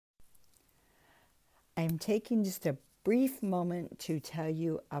I'm taking just a brief moment to tell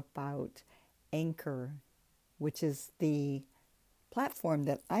you about Anchor, which is the platform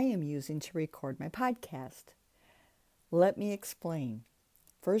that I am using to record my podcast. Let me explain.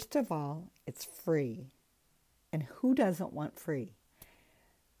 First of all, it's free. And who doesn't want free?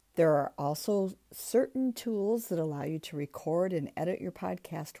 There are also certain tools that allow you to record and edit your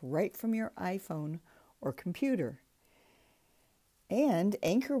podcast right from your iPhone or computer. And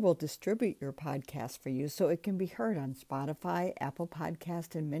Anchor will distribute your podcast for you so it can be heard on Spotify, Apple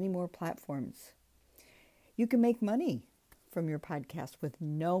Podcast, and many more platforms. You can make money from your podcast with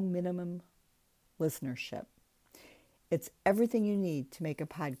no minimum listenership. It's everything you need to make a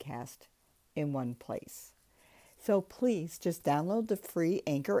podcast in one place. So please just download the free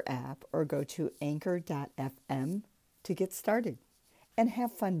Anchor app or go to anchor.fm to get started and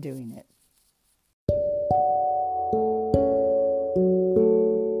have fun doing it.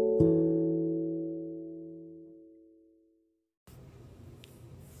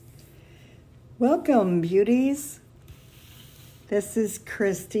 Welcome, beauties. This is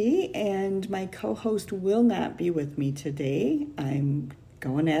Christy, and my co-host will not be with me today. I'm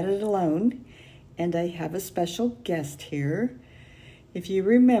going at it alone, and I have a special guest here. If you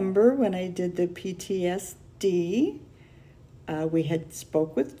remember when I did the PTSD, we had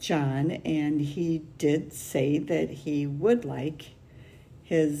spoke with John, and he did say that he would like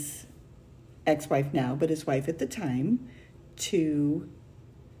his ex-wife now, but his wife at the time, to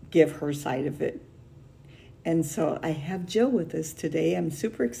give her side of it. And so I have Jill with us today. I'm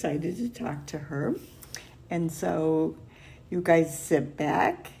super excited to talk to her. And so you guys sit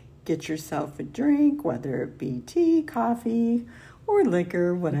back, get yourself a drink, whether it be tea, coffee, or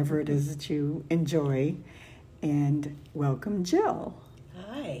liquor, whatever it is that you enjoy. And welcome, Jill.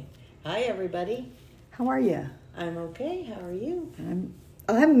 Hi. Hi, everybody. How are you? I'm okay. How are you?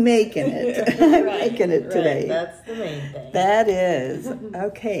 I'm making it. I'm making it today. Right. That's the main thing. That is.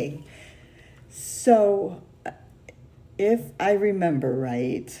 Okay. So, if I remember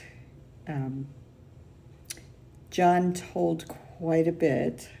right, John told quite a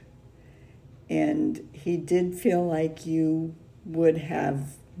bit, and he did feel like you would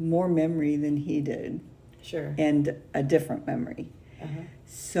have more memory than he did. Sure. And a different memory. Uh-huh.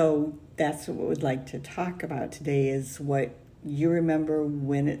 So that's what we'd like to talk about today, is what you remember,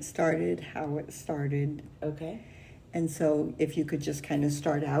 when it started, how it started. Okay. And so if you could just kind of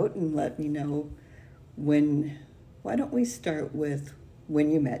start out and let me know why don't we start with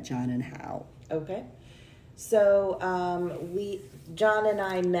when you met John and how? Okay. So John and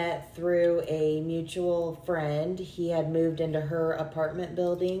I met through a mutual friend. He had moved into her apartment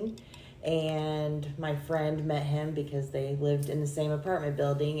building, and my friend met him because they lived in the same apartment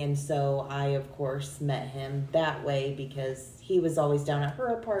building. And so I, of course, met him that way because he was always down at her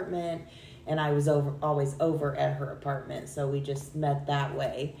apartment and I was always over at her apartment. So we just met that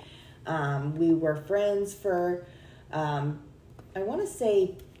way. We were friends for, I want to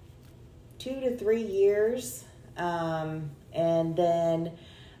say 2 to 3 years. And then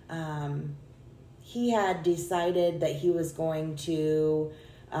he had decided that he was going to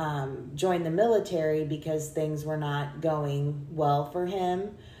join the military because things were not going well for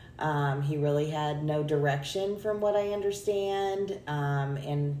him. He really had no direction from what I understand.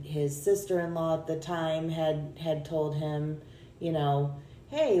 And his sister-in-law at the time had told him,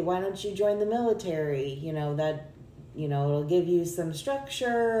 hey, why don't you join the military? It'll give you some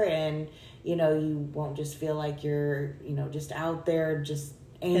structure, and, you won't just feel like you're, just out there, just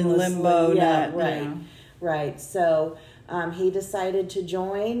aimlessly. In limbo. Yeah, right. Yeah. Right. So he decided to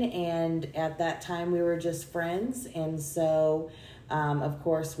join, and at that time we were just friends. And so, of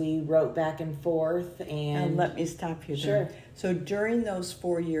course, we wrote back and forth. And let me stop you there. Sure. So during those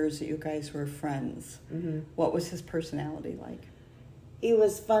 4 years that you guys were friends, what was his personality like? He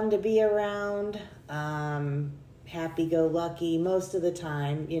was fun to be around, happy-go-lucky most of the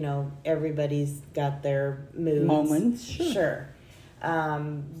time. Everybody's got their moods. Moments, sure.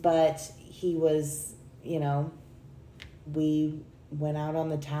 But he was, we went out on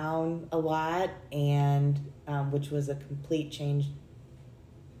the town a lot, and which was a complete change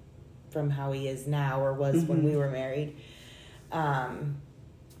from how he is now or was when we were married.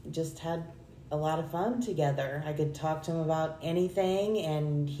 Just had a lot of fun together. I could talk to him about anything,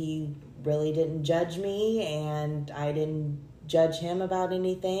 and he really didn't judge me, and I didn't judge him about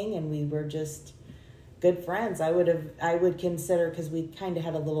anything, and we were just good friends. I would consider, because we kind of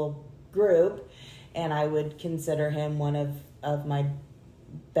had a little group, and I would consider him one of my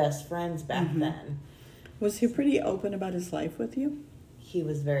best friends back then. Was he pretty open about his life with you? He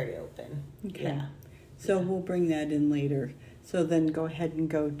was very open. Okay. Yeah. So we'll bring that in later. So then go ahead and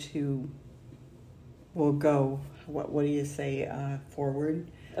go to we'll go, what do you say,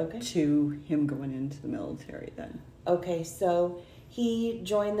 forward Okay. to him going into the military then. Okay, so he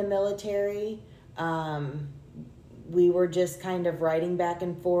joined the military. We were just kind of writing back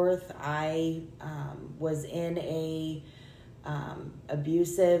and forth. I was in a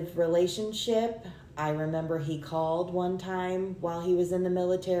abusive relationship. I remember he called one time while he was in the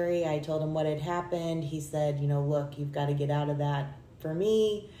military. I told him what had happened. He said, look, you've got to get out of that for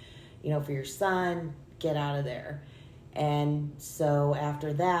me, for your son, get out of there. And so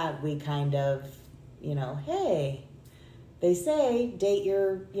after that, we kind of, hey, they say date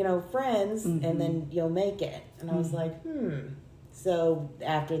your, friends, mm-hmm. and then you'll make it. And I was mm-hmm. like, So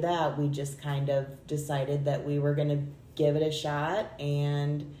after that, we just kind of decided that we were going to give it a shot.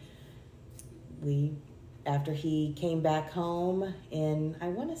 And after he came back home I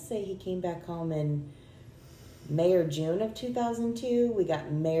want to say he came back home in May or June of 2002. We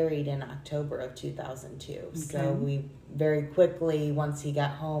got married in October of 2002. Okay. So we very quickly, once he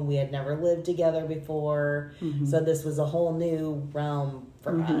got home, we had never lived together before. Mm-hmm. So this was a whole new realm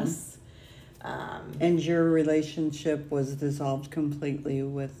for mm-hmm. us. And your relationship was dissolved completely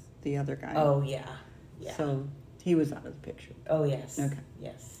with the other guy? Oh, yeah. So he was out of the picture? Oh, yes. Okay.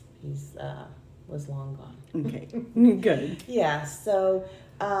 Yes. He's was long gone. Okay. Good. Yeah. So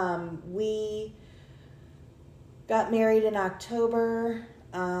we got married in October.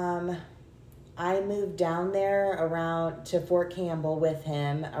 I moved down there to Fort Campbell with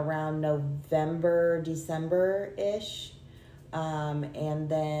him around November, December-ish. And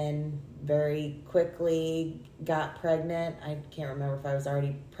then very quickly got pregnant. I can't remember if I was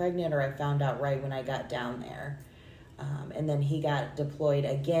already pregnant or I found out right when I got down there. And then he got deployed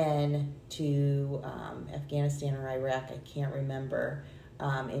again to Afghanistan or Iraq, I can't remember,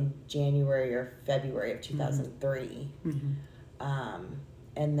 in January or February of 2003. Mm-hmm.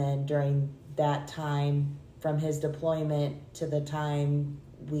 And then during that time, from his deployment to the time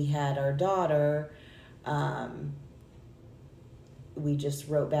we had our daughter, we just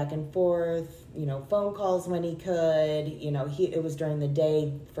wrote back and forth, phone calls when he could. It was during the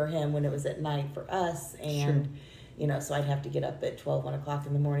day for him when it was at night for us. And, sure. So I'd have to get up at 12, 1 o'clock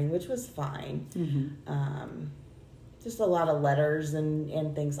in the morning, which was fine. Mm-hmm. Just a lot of letters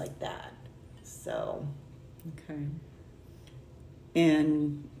and things like that. So. Okay.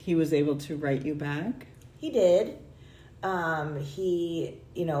 And he was able to write you back? He did. He,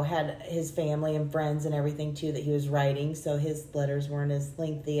 had his family and friends and everything too that he was writing, so his letters weren't as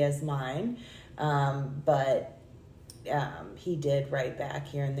lengthy as mine. But he did write back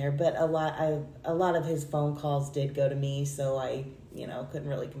here and there. But a lot of his phone calls did go to me, so I, couldn't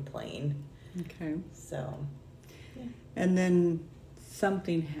really complain. Okay. So. Yeah. And then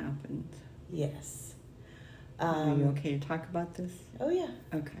something happened. Yes. Are you okay to talk about this? Oh yeah.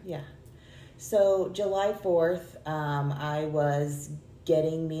 Okay. Yeah. So July 4th, I was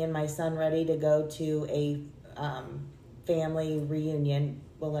getting me and my son ready to go to a family reunion.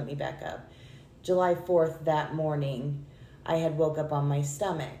 Well, let me back up. July 4th, that morning, I had woke up on my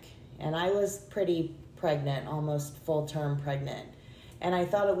stomach. And I was pretty pregnant, almost full-term pregnant. And I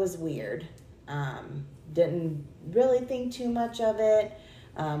thought it was weird. Didn't really think too much of it.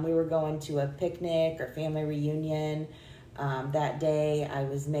 We were going to a picnic or family reunion. That day I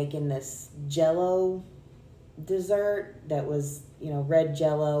was making this Jell-O dessert that was, red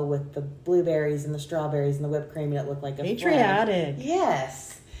Jell-O with the blueberries and the strawberries and the whipped cream, and it looked like a patriotic.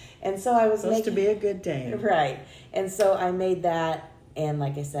 Yes. And so I was supposed to be a good day. Right. And so I made that, and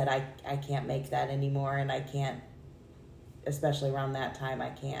like I said, I can't make that anymore, and I can't, especially around that time, I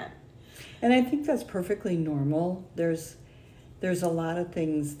can't. And I think that's perfectly normal. There's a lot of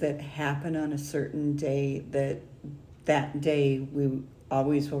things that happen on a certain day that day we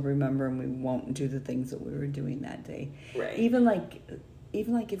always will remember, and we won't do the things that we were doing that day. Right. Even like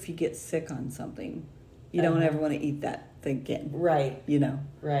if you get sick on something, you don't ever want to eat that thing again. Right.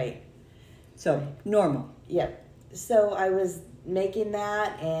 Right. So right. Normal. Yep. So I was making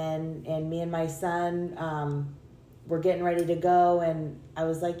that, and me and my son were getting ready to go, and I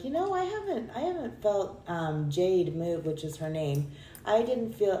was like, I haven't felt Jade move, which is her name. I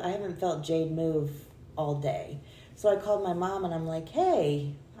haven't felt Jade move all day. So I called my mom, and I'm like,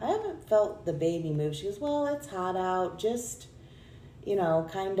 hey, I haven't felt the baby move. She goes, well, it's hot out. Just,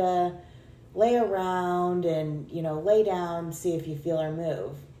 kind of lay around and, lay down, see if you feel her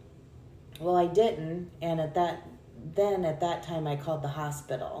move. Well, I didn't. And at that time, I called the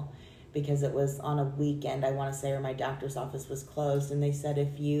hospital because it was on a weekend, I want to say, or my doctor's office was closed. And they said,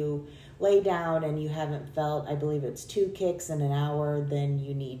 if you lay down and you haven't felt, I believe it's 2 kicks in an hour, then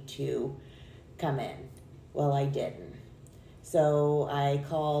you need to come in. Well, I didn't. So I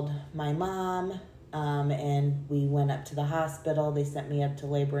called my mom, and we went up to the hospital. They sent me up to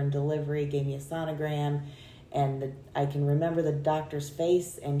labor and delivery, gave me a sonogram, and I can remember the doctor's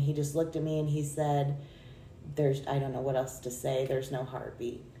face, and he just looked at me and he said, I don't know what else to say, there's no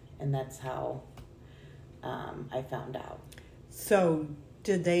heartbeat. And that's how I found out. So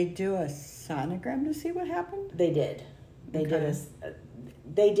did they do a sonogram to see what happened? They did.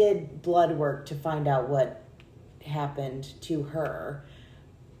 They did blood work to find out what happened to her.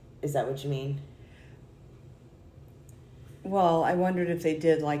 Is that what you mean? Well, I wondered if they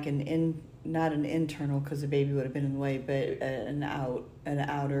did like not an internal, because the baby would have been in the way, but an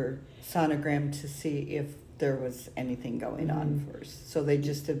outer sonogram to see if there was anything going on first. So they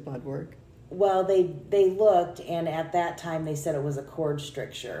just did blood work? Well, they looked, and at that time they said it was a cord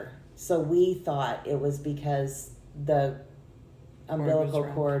stricture. So we thought it was because the umbilical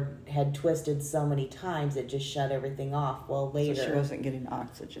cord had twisted so many times it just shut everything off. Well, later... So she wasn't getting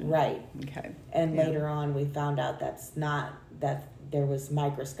oxygen. Right. Okay. And later on we found out that there was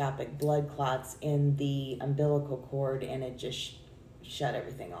microscopic blood clots in the umbilical cord, and it just shut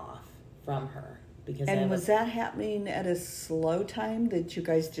everything off from her. And was that happening at a slow time that you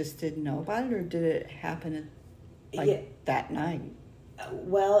guys just didn't know about it, or did it happen that night?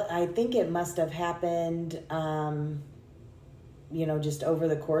 Well, I think it must have happened, just over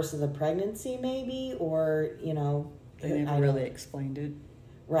the course of the pregnancy, maybe, or, They never really explained it.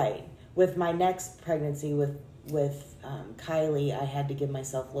 Right. With my next pregnancy with Kylie, I had to give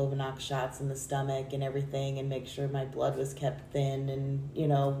myself Lovenox shots in the stomach and everything, and make sure my blood was kept thin,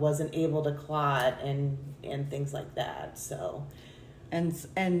 and wasn't able to clot and things like that. So, and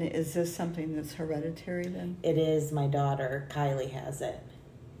is this something that's hereditary then? It is. My daughter Kylie has it.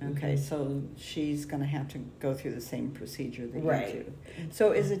 Okay, so she's going to have to go through the same procedure that you do.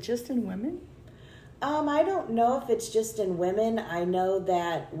 So, is it just in women? I don't know if it's just in women. I know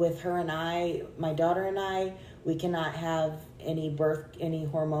that with her and I, my daughter and I, we cannot have any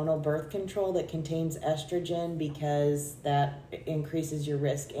hormonal birth control that contains estrogen, because that increases your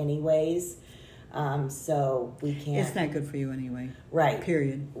risk anyways. So we can't. It's not good for you anyway. Right.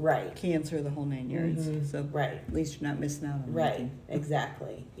 Period. Right. Cancer, the whole 9 yards. Mm-hmm. So right. At least you're not missing out on right. anything.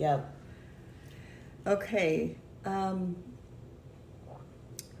 Exactly. Yep. Okay.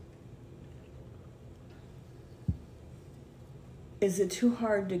 Is it too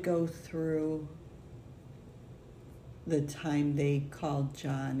hard to go through the time they called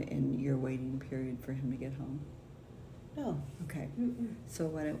John and your waiting period for him to get home? No. Okay. Mm-mm. So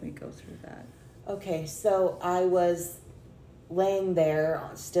why don't we go through that? Okay, so I was laying there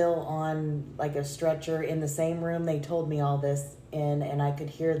still on like a stretcher in the same room they told me all this in, and I could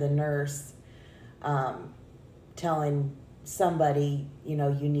hear the nurse telling somebody, you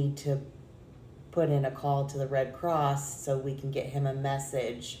need to put in a call to the Red Cross so we can get him a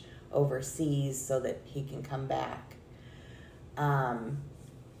message overseas so that he can come back. And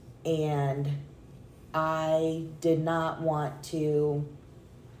I did not want to,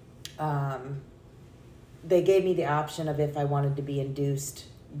 they gave me the option of if I wanted to be induced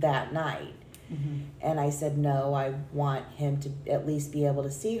that night. Mm-hmm. And I said, no, I want him to at least be able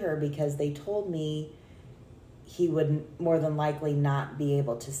to see her, because they told me he would more than likely not be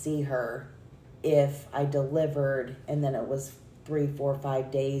able to see her if I delivered, and then it was 3, 4,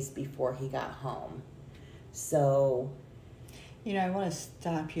 5 days before he got home. So, I want to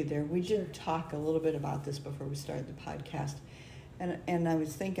stop you there. We did talk a little bit about this before we started the podcast, and I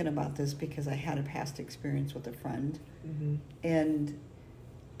was thinking about this because I had a past experience with a friend, mm-hmm. and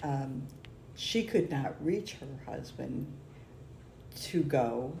she could not reach her husband to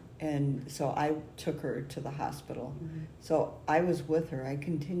go, and so I took her to the hospital. Mm-hmm. So I was with her. I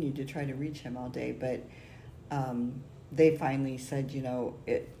continued to try to reach him all day, but they finally said,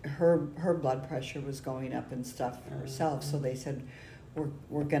 her blood pressure was going up and stuff herself. So they said,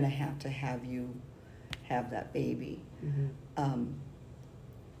 we're going to have you have that baby. Mm-hmm.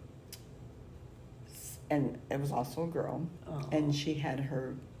 And it was also a girl, Oh. and she had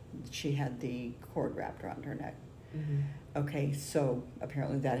the cord wrapped around her neck. Mm-hmm. Okay, so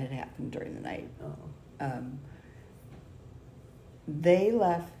apparently that had happened during the night. Oh. They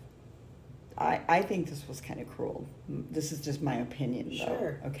left. I think this was kind of cruel. This is just my opinion, though.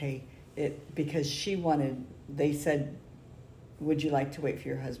 Sure. Okay, because they said, would you like to wait for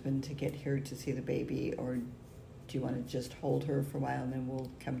your husband to get here to see the baby, or do you want to just hold her for a while and then we'll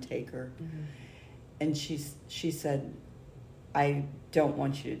come take her? Mm-hmm. And she said, I don't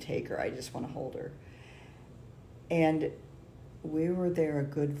want you to take her. I just want to hold her. And we were there a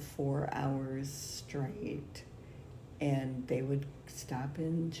good 4 hours straight, and they would stop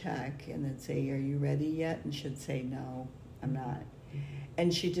and check and then say, are you ready yet? And she'd say, no, I'm not. Mm-hmm.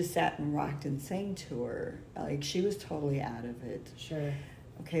 And she just sat and rocked and sang to her. Like, she was totally out of it. Sure.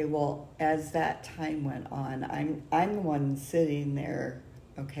 Okay, well, as that time went on, I'm the one sitting there,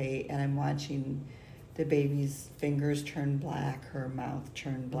 okay, and I'm watching the baby's fingers turn black, her mouth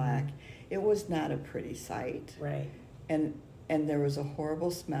turn black. It was not a pretty sight. Right. And there was a horrible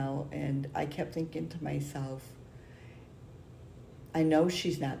smell, and I kept thinking to myself, I know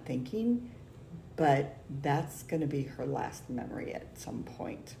she's not thinking, but that's going to be her last memory at some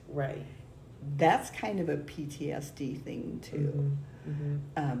point. Right. That's kind of a PTSD thing too.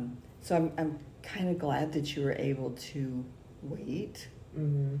 So I'm kind of glad that you were able to wait,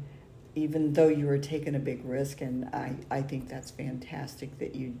 even though you were taking a big risk, and I think that's fantastic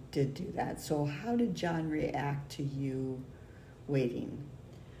that you did do that. So how did John react to you waiting?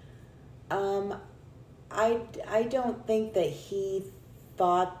 I don't think that he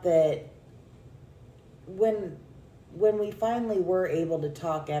thought that when we finally were able to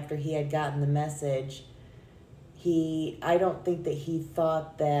talk after he had gotten the message, I don't think that he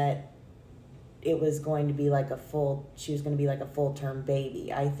thought that it was going to be like she was going to be like a full-term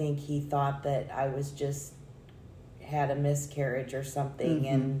baby. I think he thought that I was just had a miscarriage or something,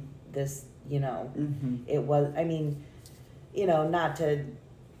 and this, it was, I mean, not to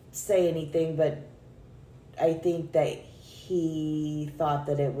say anything, but I think that he thought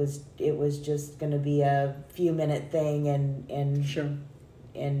that it was just going to be a few minute thing, and Sure.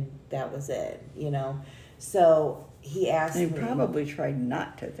 And that was it, So he asked me. And he probably tried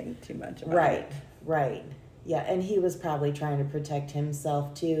not to think too much about it. Right. Yeah, and he was probably trying to protect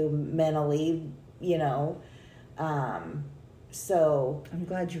himself too, mentally, So I'm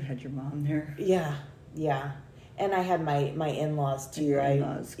glad you had your mom there. Yeah. And I had my in-laws too. Your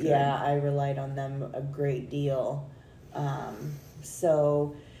in-laws, good. Yeah, I relied on them a great deal.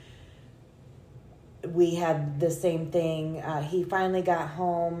 So we had the same thing. He finally got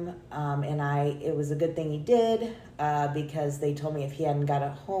home, and it was a good thing he did, because they told me if he hadn't got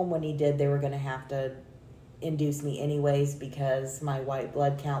home when he did, they were going to have to induce me anyways, because my white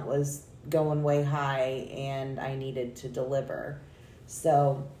blood count was going way high and I needed to deliver.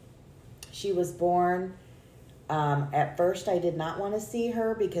 So she was born. At first I did not want to see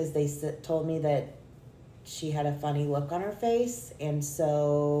her because they told me that she had a funny look on her face, and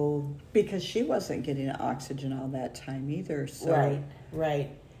so... Because she wasn't getting oxygen all that time either, so... Right.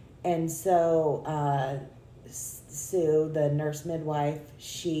 And so Sue, the nurse midwife,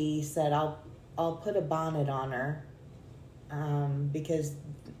 she said, I'll put a bonnet on her, because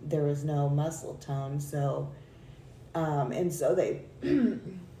there was no muscle tone, so... and so they...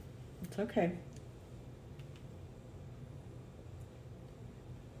 It's okay.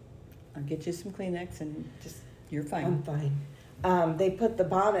 I'll get you some Kleenex and you're fine. I'm fine. They put the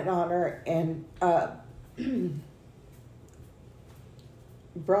bonnet on her and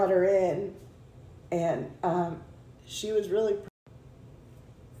brought her in, and she was really...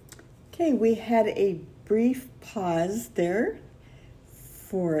 Okay, we had a brief pause there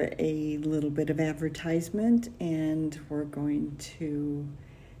for a little bit of advertisement, and we're going to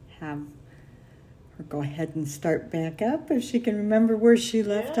have her go ahead and start back up if she can remember where she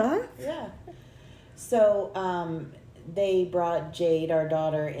left off. Yeah. So they brought Jade, our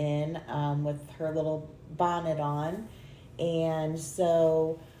daughter, in with her little bonnet on, and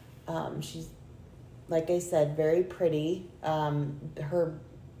so she's, like I said, very pretty. Her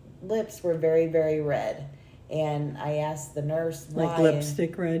lips were very, very red, and I asked the nurse why. Like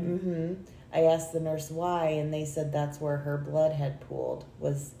lipstick red? Mm-hmm. I asked the nurse why, and they said that's where her blood had pooled,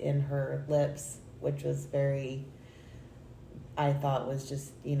 was in her lips, which was very, I thought was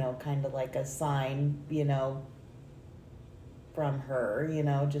just, kind of like a sign, from her,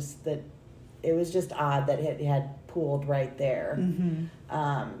 just that it was just odd that it had pooled right there.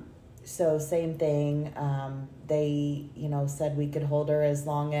 Mm-hmm. So same thing, they, said we could hold her as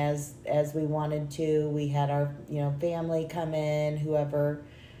long as we wanted to. We had our, family come in, whoever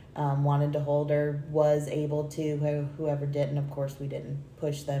wanted to hold her was able to, whoever didn't, of course, we didn't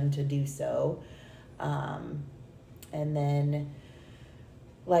push them to do so. And then,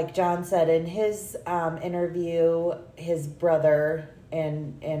 like John said in his interview, his brother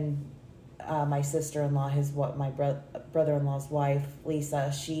and my sister-in-law, my brother-in-law's wife,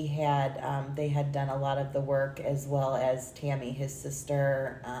 Lisa, she had they had done a lot of the work, as well as Tammy, his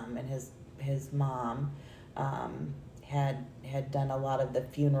sister, and his mom had done a lot of the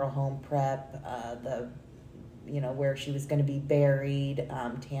funeral home prep, where she was going to be buried.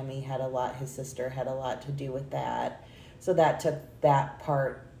 Tammy had his sister had a lot to do with that. So that took that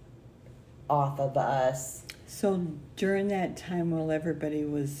part off of us. So during that time, while everybody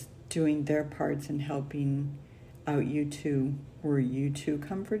was doing their parts and helping out you two, were you two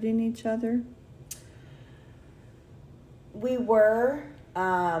comforting each other? We were.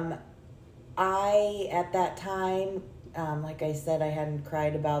 I, at that time, like I said, I hadn't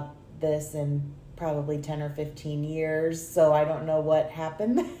cried about this in probably 10 or 15 years, so I don't know what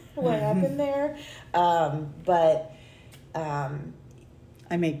happened, what happened there. But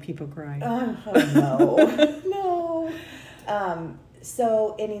I make people cry. Oh, no. No.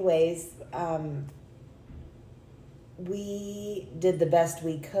 So anyways, we did the best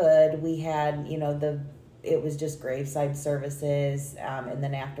we could. We had, it was just graveside services. And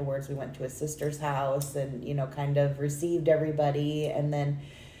then afterwards we went to his sister's house and, kind of received everybody. And then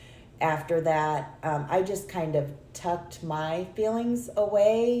after that, I just kind of tucked my feelings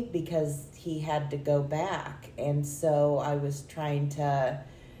away because he had to go back. And so I was trying to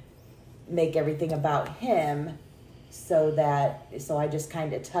make everything about him so I just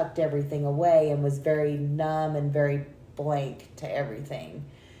kind of tucked everything away and was very numb and very blank to everything.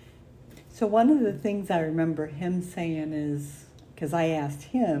 So one of the things I remember him saying is, because I asked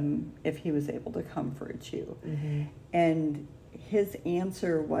him if he was able to comfort you, mm-hmm. and his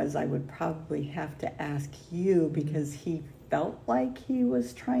answer was, I would probably have to ask you, because he felt like he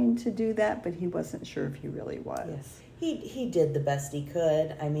was trying to do that, but he wasn't sure if he really was. Yes. He did the best he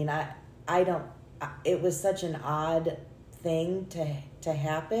could. I mean, it was such an odd thing to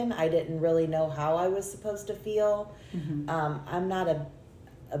happen. I didn't really know how I was supposed to feel. Mm-hmm. I'm not a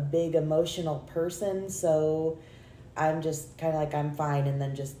big emotional person, so I'm just kind of like, I'm fine, and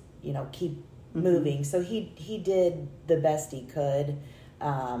then just, keep mm-hmm. moving. So he did the best he could.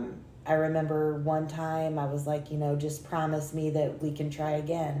 I remember one time I was like, just promise me that we can try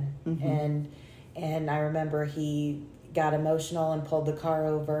again. Mm-hmm. And I remember he got emotional and pulled the car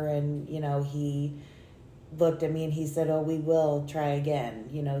over, and, he looked at me and he said, "Oh, we will try again.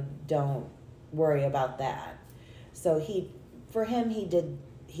 Don't worry about that." So for him, he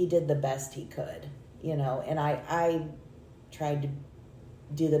did the best he could, and I tried to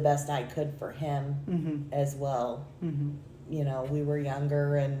do the best I could for him mm-hmm. as well. Mm-hmm. We were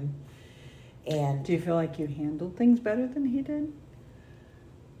younger and do you feel like you handled things better than he did?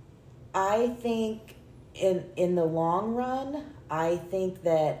 I think in the long run, I think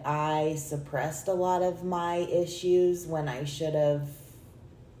that I suppressed a lot of my issues when I should have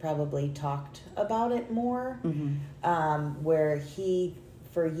probably talked about it more. Mm-hmm. Where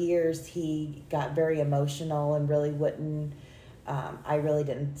for years, he got very emotional and really wouldn't. I really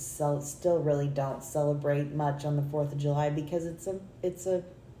didn't. Still, really don't celebrate much on the 4th of July because it's a bad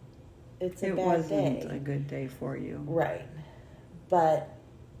day. It wasn't a good day for you, right? But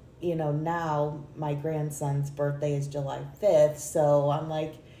now my grandson's birthday is July 5th, so I'm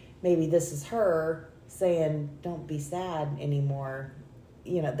like, maybe this is her saying, "Don't be sad anymore."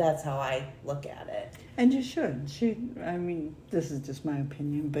 That's how I look at it. And you should. This is just my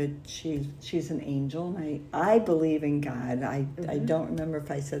opinion, but she's an angel, and I believe in God. I don't remember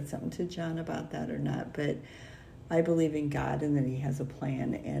if I said something to John about that or not, but I believe in God and that he has a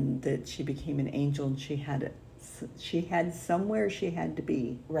plan, and that she became an angel, and she had somewhere she had to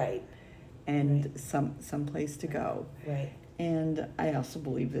be. Right. And right. some place to go. Right. And I also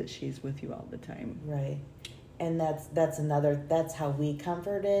believe that she's with you all the time. Right. And that's how we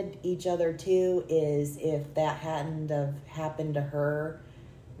comforted each other too, is if that hadn't have happened to her,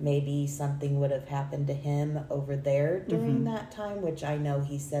 maybe something would have happened to him over there during mm-hmm. that time, which I know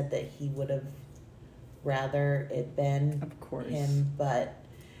he said that he would have rather it been of course. Him, but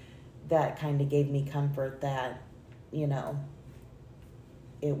that kind of gave me comfort that, it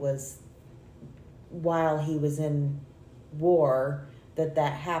was while he was in war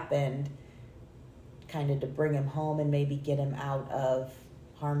that happened, kind of to bring him home and maybe get him out of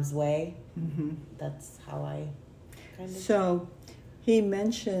harm's way. Mm-hmm. That's how I kind of... So he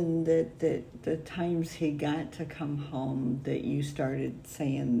mentioned that the times he got to come home that you started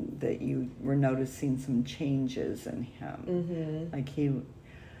saying that you were noticing some changes in him. Mm-hmm.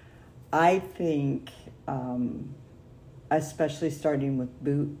 I think, especially starting with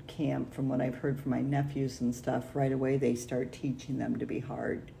boot camp, from what I've heard from my nephews and stuff, right away they start teaching them to be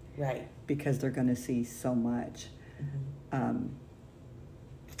hard. Right. Because they're going to see so much. Mm-hmm.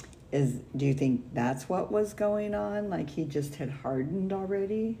 Do you think that's what was going on? Like he just had hardened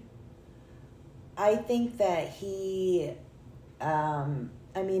already? I think that he, he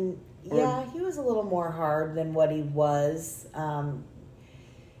was a little more hard than what he was.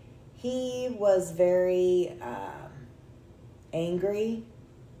 He was very angry.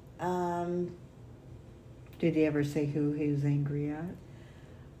 Did he ever say who he was angry at?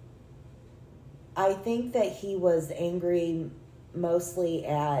 I think that he was angry mostly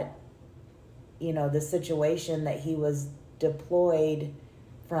at, the situation that he was deployed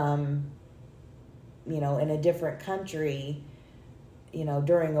from, in a different country,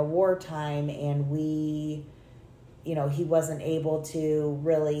 during a wartime, and we, he wasn't able to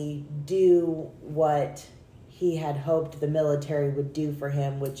really do what he had hoped the military would do for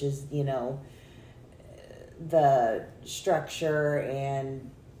him, which is, the structure, and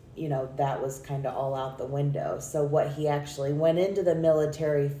that was kind of all out the window. So what he actually went into the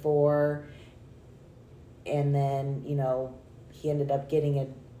military for, and then he ended up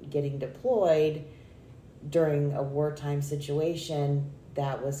getting deployed during a wartime situation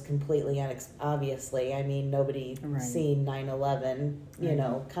that was completely obviously. I mean, nobody seen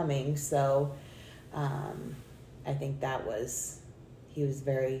 9/11 coming. So I think he was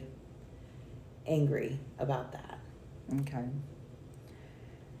very angry about that. Okay.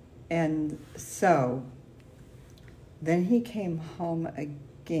 And so then he came home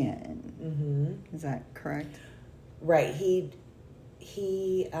again. Mm-hmm. Is that correct? Right. He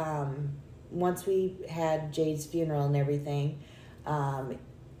once we had Jade's funeral and everything,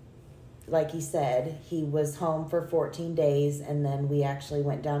 like he said, he was home for 14 days, and then we actually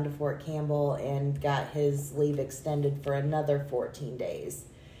went down to Fort Campbell and got his leave extended for another 14 days.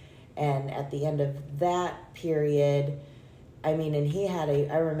 And at the end of that period, I mean, and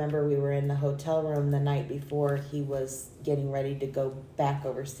I remember we were in the hotel room the night before he was getting ready to go back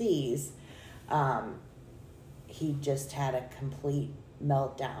overseas. He just had a complete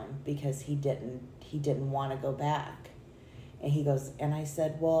meltdown because he didn't want to go back. And he goes, and I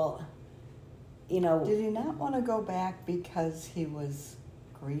said, well, Did he not want to go back because he was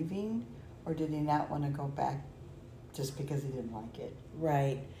grieving, or did he not want to go back just because he didn't like it?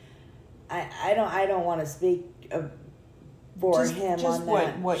 Right. I don't want to speak for him on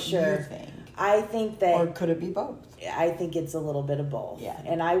that. What sure. you think. I think that... Or could it be both? I think it's a little bit of both. Yeah.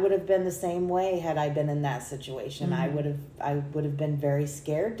 And I would have been the same way had I been in that situation. Mm-hmm. I would have been very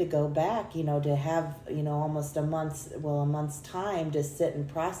scared to go back, to have, almost a month's time to sit and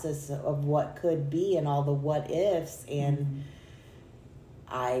process of what could be and all the what ifs. And mm-hmm.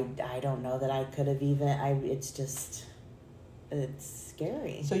 I don't know that I could have even, it's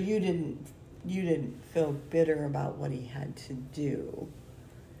scary. So you didn't feel bitter about what he had to do?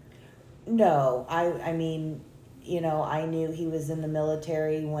 No, I mean, I knew he was in the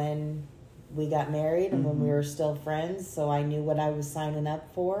military when we got married and mm-hmm. when we were still friends, so I knew what I was signing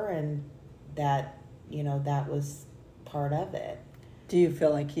up for, and that, that was part of it. Do you feel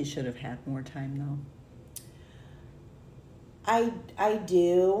like he should have had more time, though? I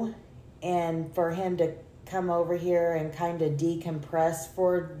do, and for him to come over here and kind of decompress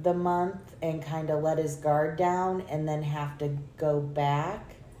for the month and kind of let his guard down and then have to go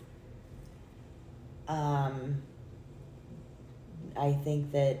back, I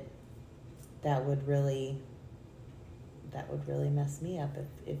think that would really mess me up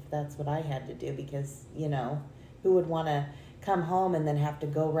if that's what I had to do, because who would want to come home and then have to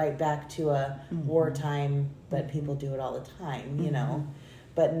go right back to a mm-hmm. wartime, but people do it all the time, mm-hmm.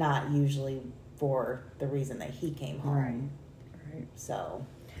 but not usually for the reason that he came home. Right. So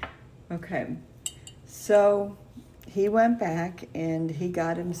okay, so he went back and he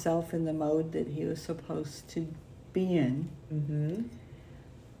got himself in the mode that he was supposed to be in. Mm-hmm.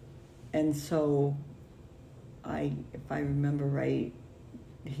 And so, if I remember right,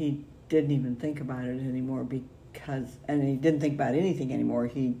 he didn't even think about it anymore and he didn't think about anything anymore.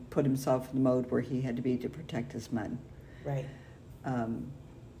 He put himself in the mode where he had to be to protect his men. Right.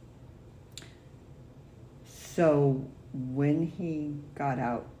 So when he got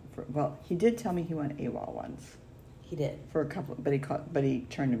out, he did tell me he went AWOL once. He did. For a couple, but he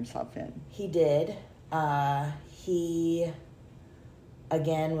turned himself in. He did. He,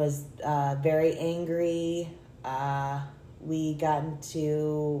 again, was very angry. We got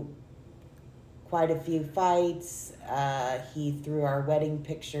into quite a few fights. He threw our wedding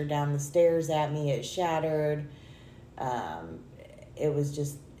picture down the stairs at me. It shattered. It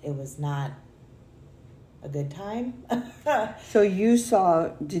was not a good time. So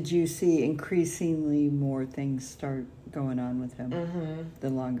did you see increasingly more things start going on with him mm-hmm. the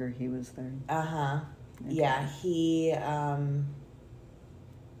longer he was there? Uh-huh. Okay. Yeah,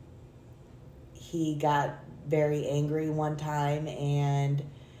 he got very angry one time and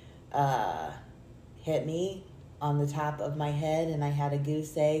hit me on the top of my head, and I had a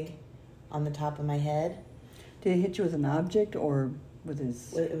goose egg on the top of my head. Did he hit you with an object or with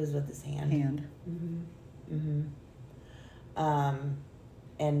his... It was with his hand. Mm-hmm. Mm-hmm.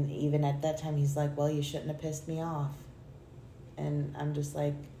 And even at that time, he's like, well, you shouldn't have pissed me off. And I'm just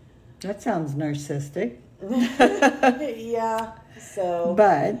like... That sounds narcissistic. Yeah, so...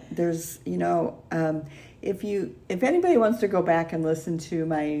 But there's, if anybody wants to go back and listen to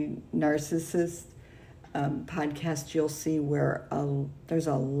my narcissist podcast, you'll see where there's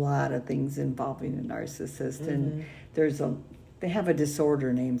a lot of things involving a narcissist, and they have a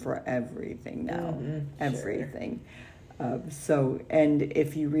disorder name for everything now, everything. And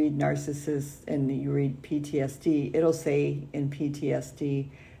if you read narcissist and you read PTSD, it'll say in PTSD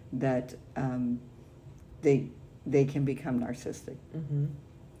that they can become narcissistic.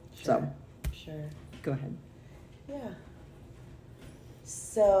 Sure. Go ahead. Yeah.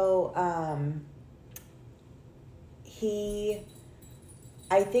 So,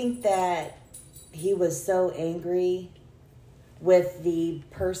 I think that he was so angry with the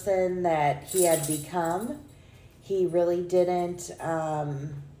person that he had become. He really didn't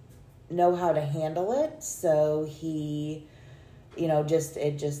know how to handle it. So he,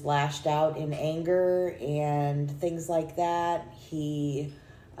 it just lashed out in anger and things like that. He,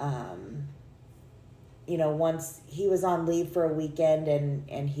 once he was on leave for a weekend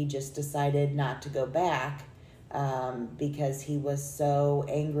and he just decided not to go back because he was so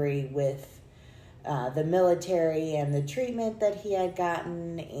angry with the military and the treatment that he had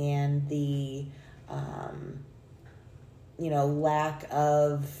gotten and the, lack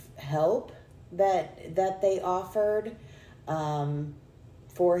of help that they offered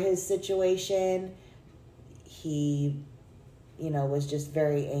for his situation. He, was just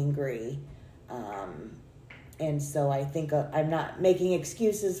very angry. And so I think I'm not making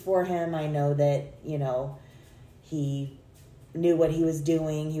excuses for him. I know that, he knew what he was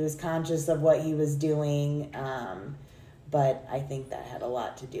doing. He was conscious of what he was doing. But I think that had a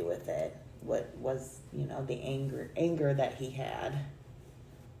lot to do with it. What was, the anger that he had.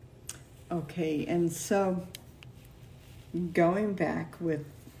 Okay, and so going back with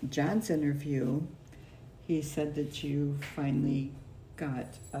John's interview, he said that you finally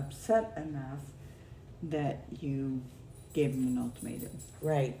got upset enough that you gave him an ultimatum.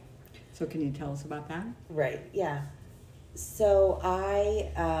 Right. So can you tell us about that? Right, yeah. So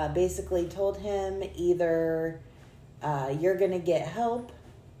I basically told him either you're going to get help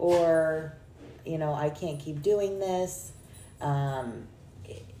or, I can't keep doing this. From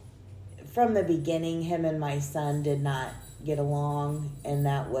the beginning, him and my son did not get along, and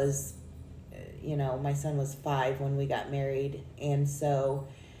that was, my son was 5 when we got married, and so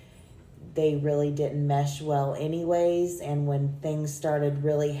they really didn't mesh well anyways. And when things started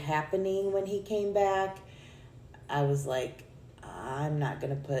really happening when he came back, I was like, I'm not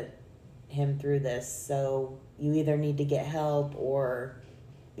going to put him through this. So you either need to get help or,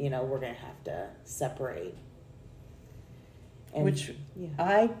 we're going to have to separate. And, which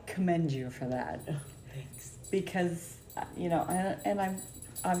I commend you for that. Oh, thanks. Because, and I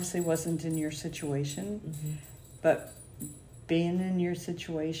obviously wasn't in your situation, but being in your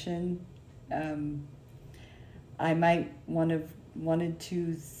situation, I might wanted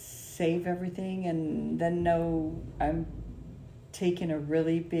to save everything and then know I'm taking a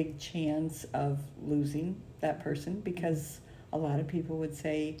really big chance of losing that person, because a lot of people would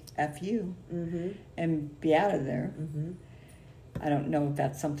say F you and be out of there. I don't know if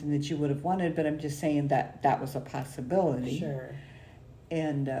that's something that you would have wanted, but I'm just saying that was a possibility. Sure.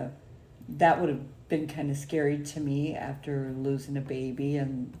 And that would have been kind of scary to me after losing a baby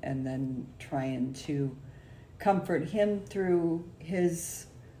and then trying to comfort him through his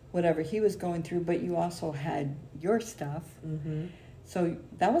whatever he was going through, but you also had your stuff. So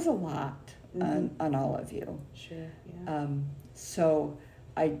that was a lot on all of you. Sure, yeah. So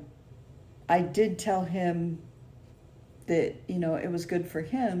I did tell him that, it was good for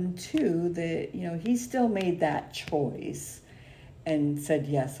him too, that, he still made that choice and said,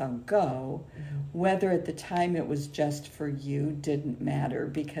 yes, I'll go. Whether at the time it was just for you didn't matter,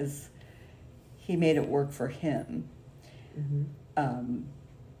 because he made it work for him.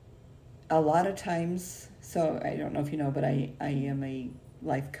 A lot of times, so I don't know if you know, but I am a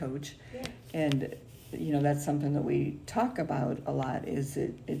life coach. Yeah. And, that's something that we talk about a lot, is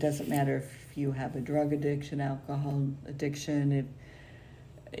it doesn't matter if you have a drug addiction, alcohol addiction, if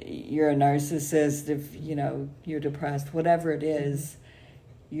you're a narcissist, if, you're depressed, whatever it is,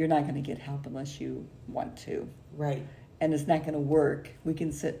 you're not going to get help unless you want to. Right. And it's not going to work. We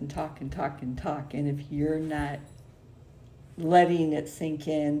can sit and talk and talk and talk, and if you're not letting it sink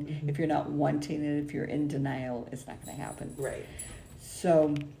in, if you're not wanting it, if you're in denial, it's not going to happen. Right.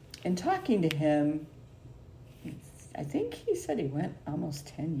 So in talking to him, I think he said he went almost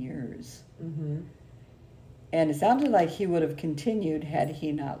 10 years. And it sounded like he would have continued had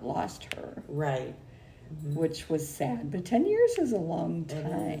he not lost her. Right. Which was sad. But 10 years is a long time.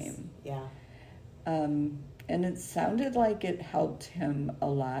 It is. Yeah. And it sounded like it helped him a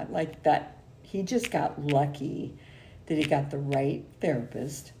lot. Like that he just got lucky that he got the right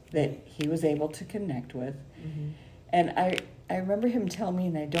therapist that he was able to connect with. Mm-hmm. And I remember him telling me,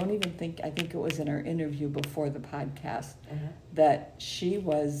 and I think it was in our interview before the podcast, that she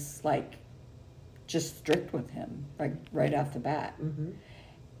was like just strict with him, like right off the bat. Mm-hmm.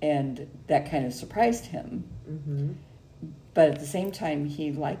 And that kind of surprised him. Mm-hmm. But at the same time,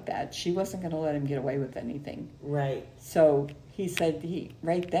 he liked that. She wasn't going to let him get away with anything. Right. So he said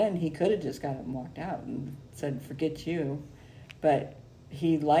right then he could have just got up and walked out and said, forget you. But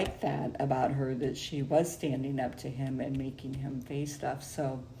he liked that about her, that she was standing up to him and making him face stuff.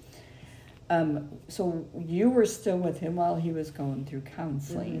 So so you were still with him while he was going through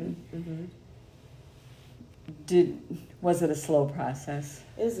counseling. Mm-hmm. Mm-hmm. Was it a slow process?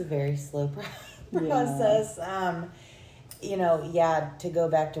 It was a very slow process. To go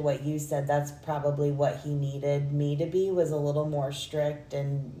back to what you said, that's probably what he needed me to be, was a little more strict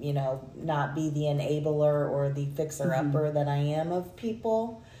and, not be the enabler or the fixer-upper that I am of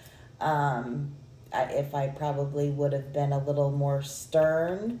people. If I probably would have been a little more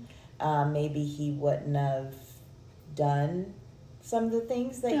stern, maybe he wouldn't have done some of the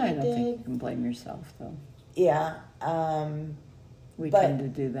things that he did. I don't think you can blame yourself, though. Yeah. We tend to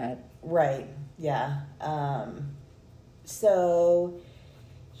do that. Right, yeah. So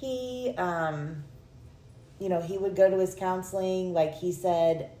he, he would go to his counseling. Like he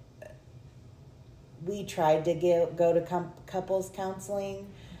said, we tried to go to couples counseling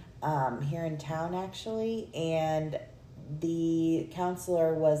here in town, actually. And the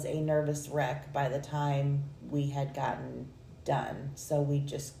counselor was a nervous wreck by the time we had gotten done. So we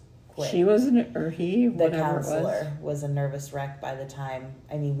just quit. She wasn't, or he, the counselor was a nervous wreck by the time.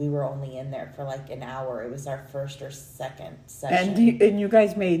 I mean, we were only in there for like an hour. It was our first or second session. And you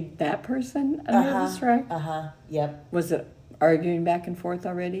guys made that person a nervous wreck? Yep. Was it arguing back and forth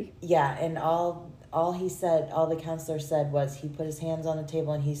already? Yeah, and all he said, all the counselor said was, he put his hands on the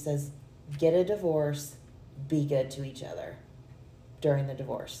table and he says, get a divorce, be good to each other during the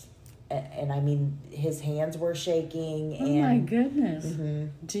divorce. And I mean, his hands were shaking. Oh, my goodness.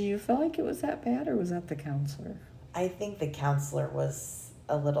 Mm-hmm. Do you feel like it was that bad, or was that the counselor? I think the counselor was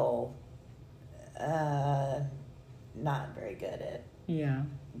a little not very good at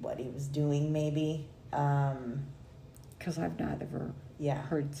what he was doing, maybe. Because I've not ever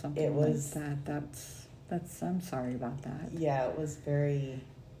heard something like that. That's I'm sorry about that. Yeah, it was very...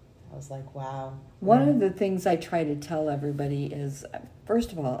 I was like, wow. One of the things I try to tell everybody is,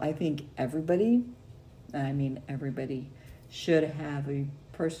 first of all, I think everybody should have a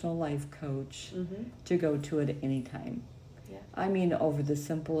personal life coach to go to at any time. Yeah. I mean, over the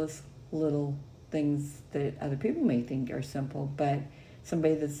simplest little things that other people may think are simple, but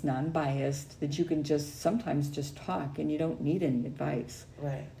somebody that's non-biased, that you can sometimes just talk and you don't need any advice.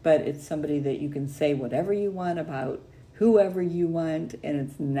 Right. But it's somebody that you can say whatever you want about whoever you want, and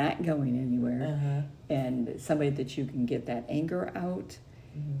it's not going anywhere. And somebody that you can get that anger out.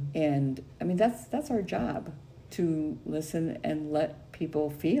 And I mean, that's our job, to listen and let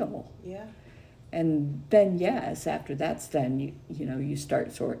people feel. Yeah. And then yes, after that's done, you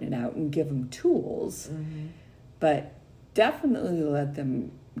start sorting it out and give them tools. But definitely let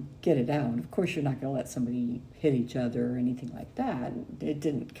them get it out. Of course, you're not going to let somebody hit each other or anything like that. It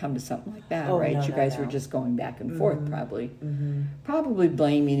didn't come to something like that, right? No, you guys were just going back and forth, probably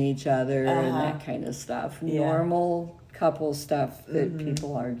blaming each other and that kind of stuff. Yeah. Normal couple stuff that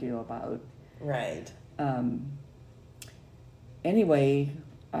people argue about. Right. Anyway,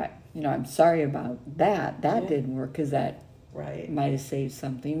 I'm sorry about that. That didn't work, because that might have saved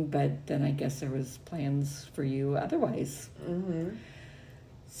something. But then I guess there was plans for you otherwise.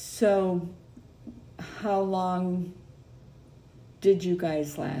 So, how long did you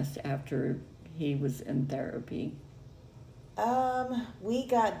guys last after he was in therapy? We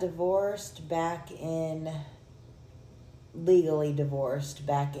got legally divorced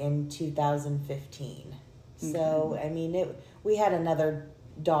back in 2015. Okay. So, I mean, we had another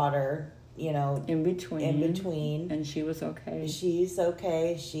daughter, in between. And she was okay? She's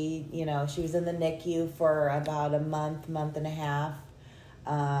okay. She was in the NICU for about a month and a half.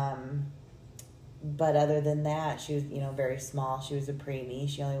 But other than that, she was, very small. She was a preemie.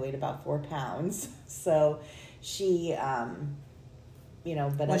 She only weighed about 4 pounds. So she, but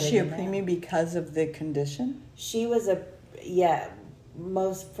was she a preemie because of the condition? She was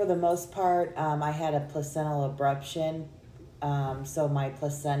for the most part, I had a placental abruption. So my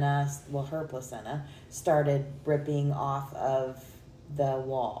her placenta started ripping off of the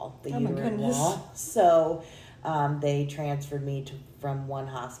wall, the uterine wall. So, they transferred me from one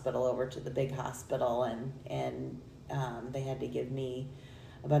hospital over to the big hospital, and they had to give me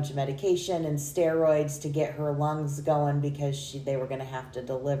a bunch of medication and steroids to get her lungs going because they were going to have to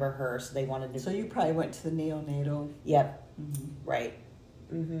deliver her. So they wanted to. So you probably went to the neonatal. Yep. Right.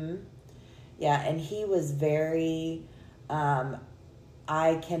 Yeah, and he was very.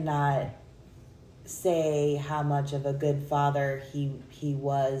 I cannot say how much of a good father he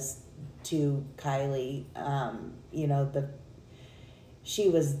was to Kylie.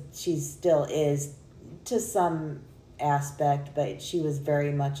 She still is to some aspect, but she was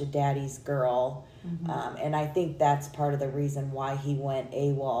very much a daddy's girl. And I think that's part of the reason why he went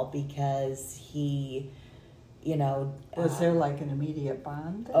AWOL, because he, was there like an immediate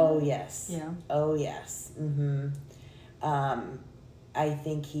bond there? Oh yes. Yeah. Oh yes. I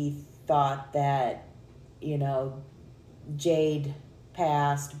think he thought that, Jade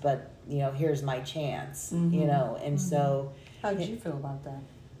passed, but here's my chance, and so. How did you feel about that?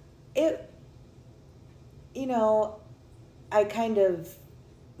 I kind of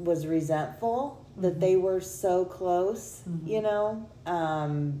was resentful that they were so close, because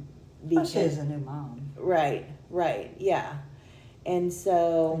she is a new mom. Right, yeah. And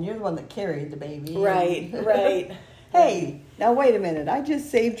so. And you're the one that carried the baby. Right. Hey, now wait a minute. I just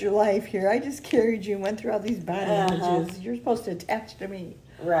saved your life here. I just carried you and went through all these body images. You're supposed to attach to me.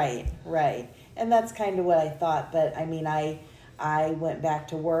 Right. And that's kind of what I thought. But, I mean, I went back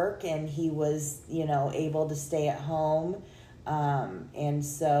to work and he was, able to stay at home. And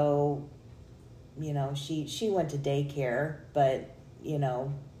so, she went to daycare. But,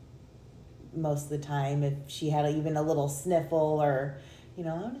 most of the time, if she had even a little sniffle or, I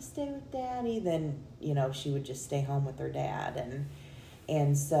want to stay with Daddy, then, she would just stay home with her dad.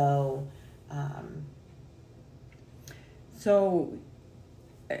 And so... So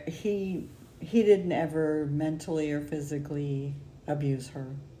he didn't ever mentally or physically abuse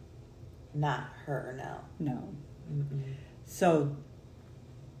her? Not her, no. No. Mm-mm. So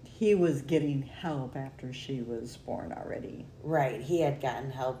he was getting help after she was born already? Right. He had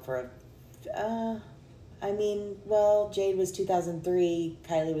gotten help for... Jade was 2003,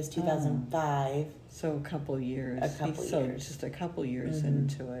 Kylie was 2005. So a couple years. years. Just a couple years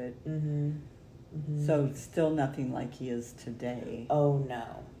into it. So still nothing like he is today. Oh, no.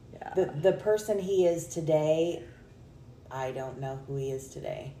 Yeah. The person he is today, I don't know who he is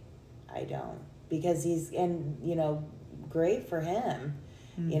today. I don't. Because great for him.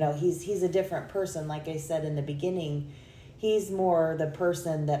 He's a different person. Like I said in the beginning, he's more the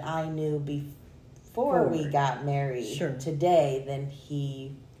person that I knew before we got married today than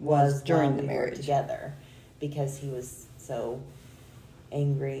he was during the marriage together, because he was so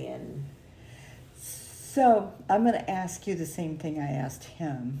angry. And so I'm going to ask you the same thing I asked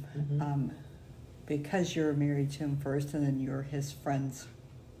him, because you're married to him first and then you're his friend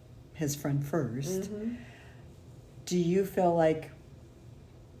first. Do you feel like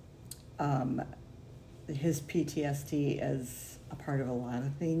his PTSD is a part of a lot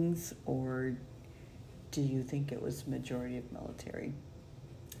of things, or do you think it was majority of military?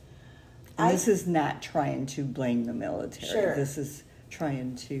 And this is not trying to blame the military. Sure. This is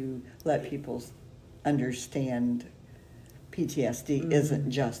trying to let people understand PTSD isn't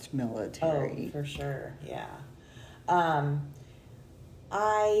just military. Oh, for sure, yeah.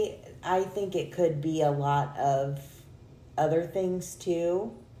 I think it could be a lot of other things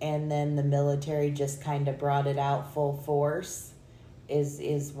too, and then the military just kind of brought it out full force,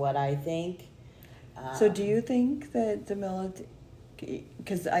 is what I think. So do you think that the military,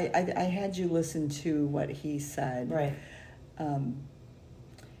 because I had you listen to what he said. Right.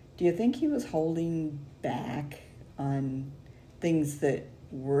 Do you think he was holding back on things that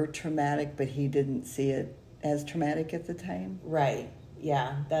were traumatic, but he didn't see it as traumatic at the time? Right.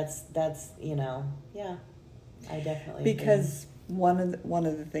 Yeah. That's yeah. I definitely because one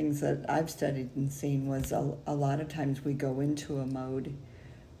of the things that I've studied and seen was a lot of times we go into a mode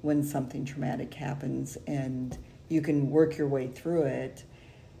when something traumatic happens, and you can work your way through it,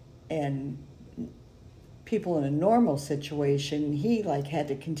 and people in a normal situation, he had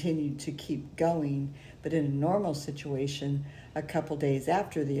to continue to keep going, but in a normal situation, a couple days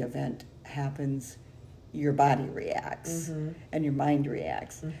after the event happens, your body reacts and your mind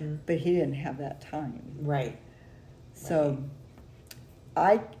reacts, but he didn't have that time. Right. So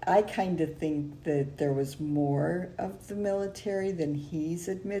I kind of think that there was more of the military than he's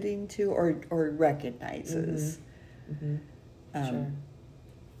admitting to or recognizes. Sure.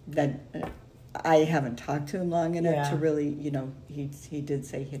 That I haven't talked to him long enough to really, he did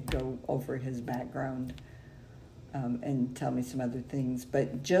say he'd go over his background and tell me some other things.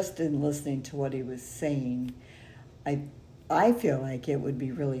 But just in listening to what he was saying, I feel like it would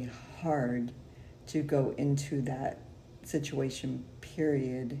be really hard to go into that situation,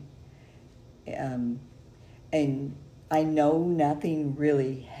 period. And I know nothing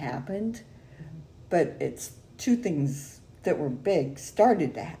really happened, but it's two things that were big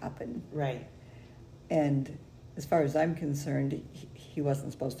started to happen. Right. And as far as I'm concerned, he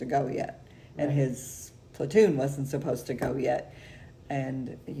wasn't supposed to go yet. And Right. his platoon wasn't supposed to go yet.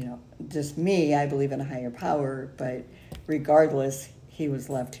 And, just me, I believe in a higher power, but regardless, he was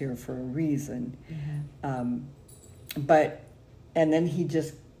left here for a reason. And then he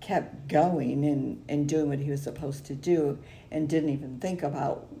just kept going and doing what he was supposed to do and didn't even think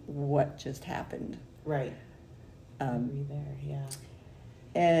about what just happened. Right. I agree there, yeah.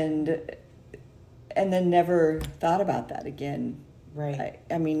 And then never thought about that again. Right.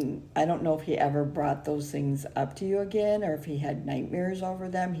 I mean, I don't know if he ever brought those things up to you again or if he had nightmares over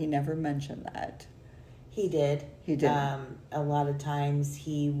them. He never mentioned that. He did. He did. A lot of times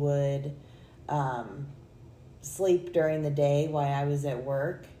he would sleep during the day while I was at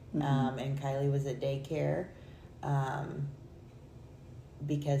work, and Kylie was at daycare,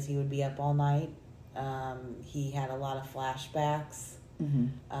 because he would be up all night. He had a lot of flashbacks.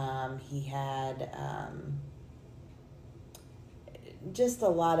 He had just a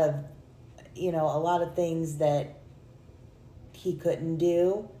lot of things that he couldn't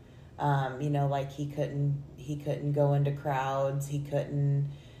do. Like he couldn't go into crowds. He couldn't,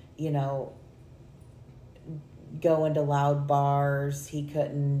 go into loud bars. He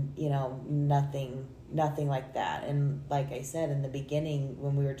couldn't, nothing like that. And like I said in the beginning,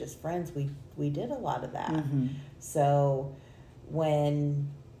 when we were just friends, we did a lot of that. So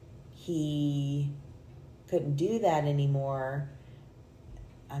when he couldn't do that anymore,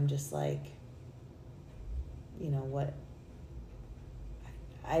 I'm just like, what?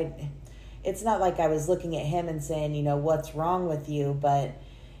 It's not like I was looking at him and saying, what's wrong with you? But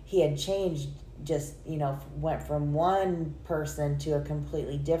he had changed, just, went from one person to a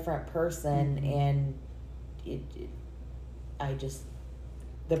completely different person. And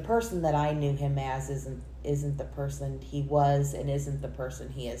the person that I knew him as isn't the person he was and isn't the person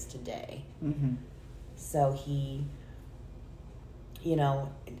he is today. So he,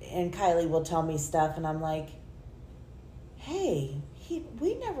 and Kylie will tell me stuff and I'm like, hey,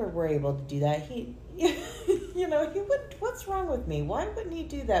 we never were able to do that. He wouldn't, what's wrong with me? Why wouldn't he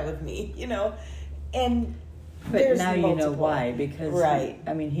do that with me? And but now you know why, because right.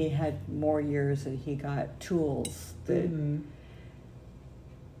 He had more years that he got tools that,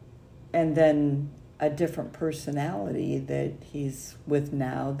 and then a different personality that he's with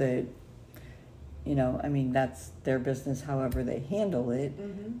now that, that's their business, however they handle it,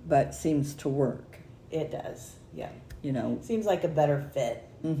 but seems to work. It does, yeah. Seems like a better fit,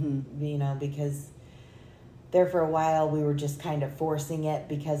 because there for a while we were just kind of forcing it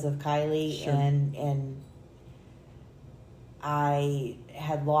because of Kylie. Sure. And I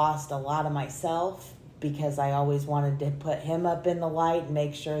had lost a lot of myself because I always wanted to put him up in the light and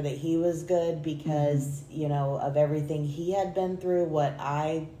make sure that he was good because, of everything he had been through. What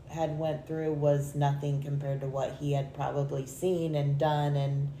I had went through was nothing compared to what he had probably seen and done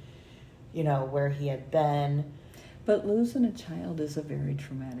and, where he had been. But losing a child is a very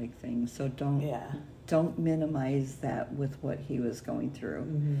traumatic thing, so don't minimize that with what he was going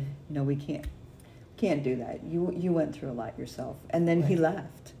through. We can't do that. You went through a lot yourself, and then he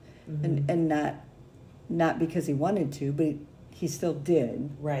left, and not because he wanted to, but he still did.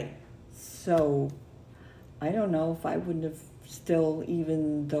 Right. So I don't know if I wouldn't have still,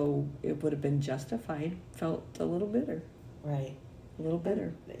 even though it would have been justified, felt a little bitter. Right. A little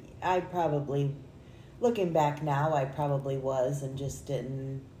bitter. I probably, looking back now, I probably was and just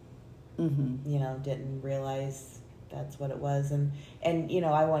didn't, didn't realize that's what it was. And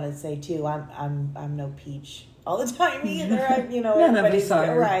I want to say too, I'm no peach all the time either. Everybody's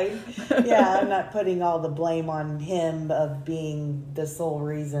right. Yeah, I'm not putting all the blame on him of being the sole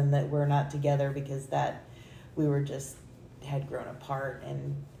reason that we're not together, because that we were just had grown apart.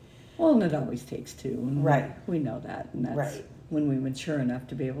 And and it always takes two. And right. We know that, and that's right. when we mature enough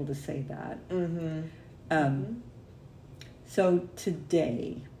to be able to say that. So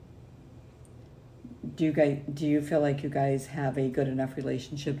today, do you feel like you guys have a good enough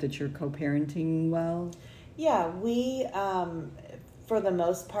relationship that you're co-parenting well? Yeah, we, for the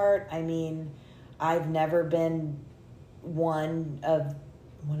most part, I've never been one of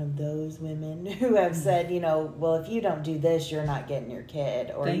those women who have said, well, if you don't do this, you're not getting your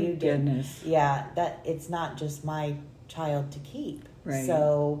kid. Or Thank goodness. Yeah, that it's not just my child to keep. Right.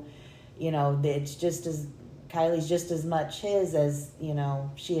 So, it's just as, Kylie's just as much his as,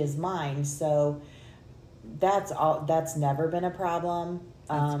 she is mine. So that's never been a problem.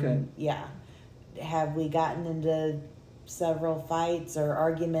 That's good. Yeah. Have we gotten into several fights or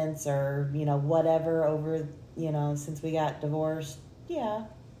arguments or, whatever over, since we got divorced. Yeah,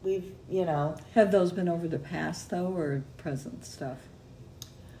 we've, Have those been over the past, though, or present stuff?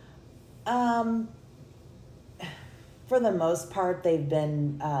 For the most part, they've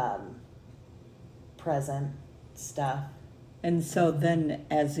been present stuff. And so then,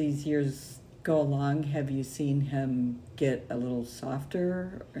 as these years go along, have you seen him get a little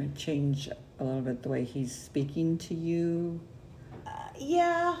softer or change a little bit the way he's speaking to you?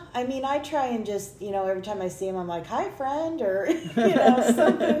 Yeah, I mean, I try and just, every time I see him, I'm like, "Hi, friend," or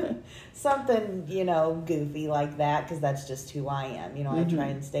something, goofy like that, because that's just who I am. I try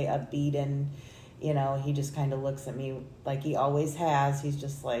and stay upbeat, and he just kind of looks at me like he always has. He's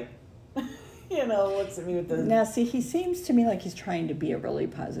just like, looks at me with the... Now, see, he seems to me like he's trying to be a really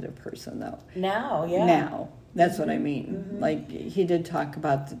positive person, though. Now, yeah. Now. That's what I mean. Like, he did talk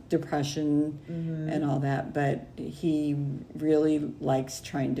about the depression and all that, but he really likes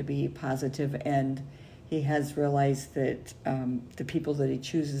trying to be positive, and he has realized that the people that he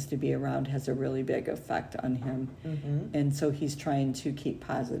chooses to be around has a really big effect on him. And so he's trying to keep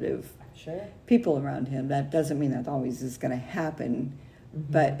positive people around him. That doesn't mean that always is going to happen,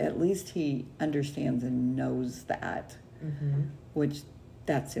 but at least he understands and knows that, which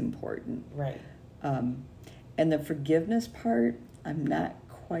that's important. Right. And the forgiveness part, I'm not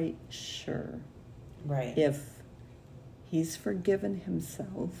quite sure. Right. If he's forgiven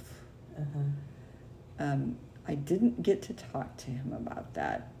himself. I didn't get to talk to him about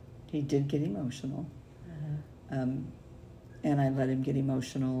that. He did get emotional. And I let him get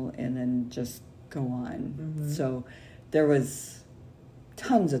emotional and then just go on. So there was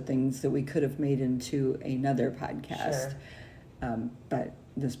tons of things that we could have made into another podcast. But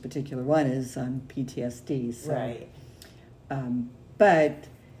this particular one is on PTSD. So, right. But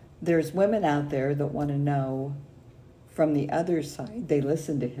there's women out there that want to know from the other side. They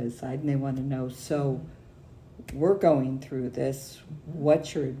listen to his side and they want to know, so we're going through this.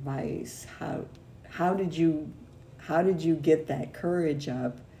 What's your advice? How did you get that courage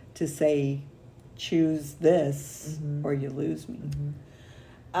up to say, choose this or you lose me?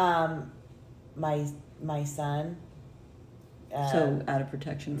 My son. So out of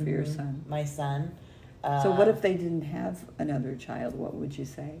protection for your son. My son. So what if they didn't have another child? What would you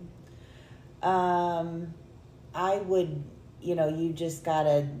say? I would, you just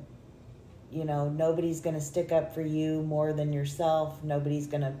gotta, nobody's gonna stick up for you more than yourself. Nobody's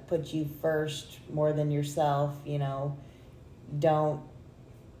gonna put you first more than yourself. Don't,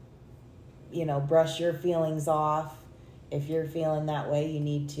 brush your feelings off. If you're feeling that way, you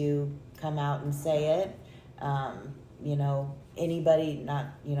need to come out and say it. Anybody,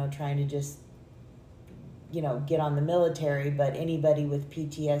 not, trying to just, get on the military, but anybody with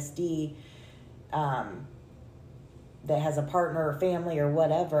PTSD that has a partner or family or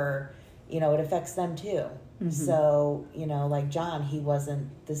whatever, it affects them too. So, like John, he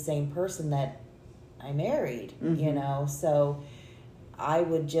wasn't the same person that I married, so I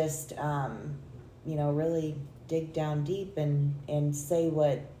would just, really dig down deep and say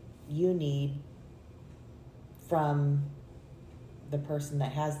what you need from the person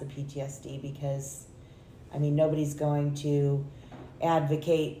that has the PTSD, because nobody's going to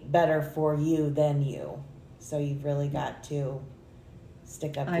advocate better for you than you. So you've really got to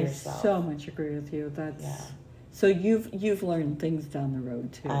stick up for yourself. I so much agree with you. So you've learned things down the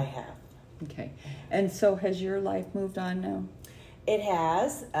road too. I have. Okay. And so has your life moved on now? It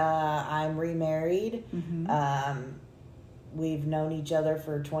has. I'm remarried. We've known each other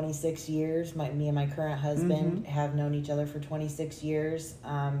for 26 years. Me and my current husband have known each other for 26 years.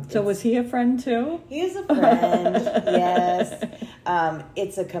 So was he a friend too? He is a friend, yes.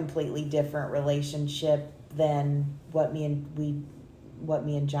 It's a completely different relationship than what me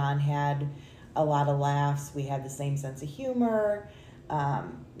and John had. A lot of laughs. We had the same sense of humor.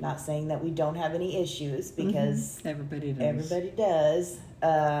 Not saying that we don't have any issues, because everybody does.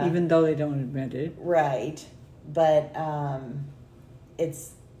 Even though they don't admit it. Right. But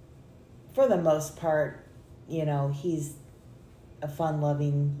it's, for the most part, he's a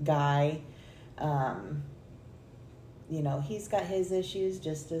fun-loving guy. He's got his issues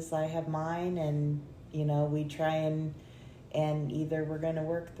just as I have mine, and, we try and either we're going to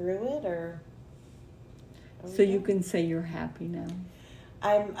work through it or so you can say you're happy now?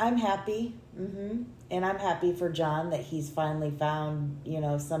 I'm happy. And I'm happy for John that he's finally found,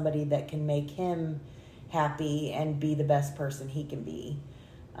 somebody that can make him happy and be the best person he can be.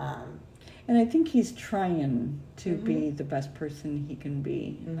 And I think he's trying to be the best person he can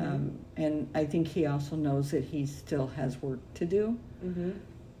be. And I think he also knows that he still has work to do.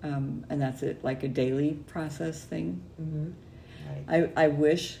 And that's it, like a daily process thing. Mm-hmm. Right. I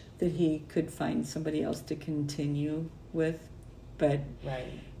wish that he could find somebody else to continue with, but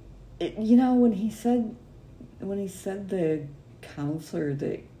right. When he said the counselor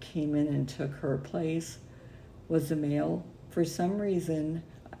that came in and took her place was a male, for some reason,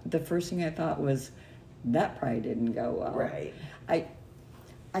 the first thing I thought was that probably didn't go well. Right.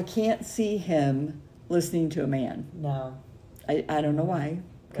 I can't see him listening to a man. No. I don't know why,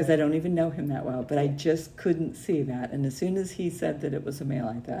 because Right. I don't even know him that well, but I just couldn't see that. And as soon as he said that it was a male,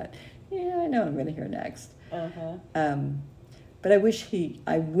 I thought, yeah, I know what I'm going to hear next. Uh-huh. But I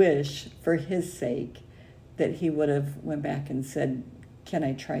wish for his sake that he would have went back and said, can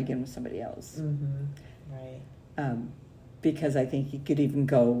I try again with somebody else? Mm-hmm. Right. Because I think he could even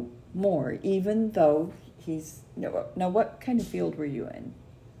go more, even though he's... Now, what kind of field were you in?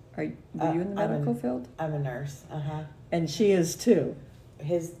 Were you in the medical field? I'm a nurse. Uh-huh. And she is too.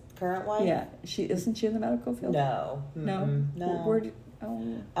 His current wife? Yeah. Isn't she in the medical field? No. No? No. Where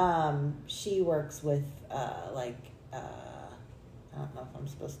she works with, I don't know if I'm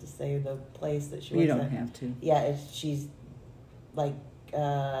supposed to say the place that she works You don't at. have to. Yeah, she's like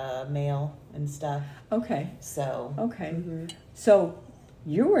mail and stuff. Okay. So. Okay. Mm-hmm. So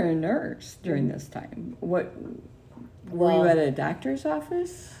you were a nurse during this time. Were you at a doctor's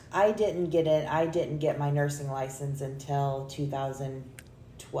office? I didn't get my nursing license until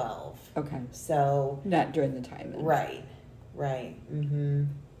 2012. Okay. So. Not during the time then. Right. Mm-hmm.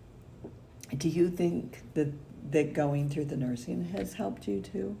 Do you think that going through the nursing has helped you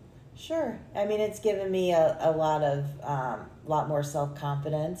too? Sure. I mean, it's given me a lot more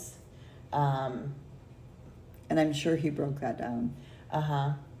self-confidence. And I'm sure he broke that down.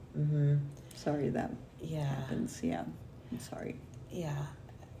 Uh-huh. Mm-hmm. Sorry that happens. Yeah. I'm sorry. Yeah.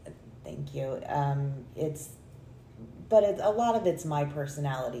 Thank you. But a lot of it's my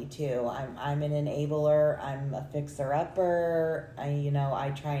personality too. I'm an enabler. I'm a fixer-upper.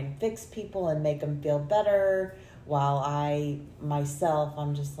 I try and fix people and make them feel better, while I'm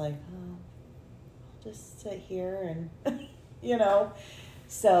just like, oh, I'll just sit here and,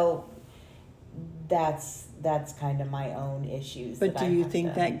 So that's kind of my own issues. But do you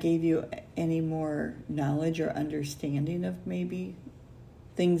think that gave you any more knowledge or understanding of maybe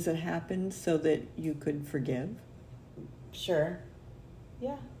things that happened so that you could forgive? Sure.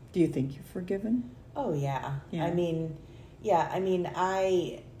 Yeah. Do you think you've forgiven? Oh, yeah. Yeah. I mean,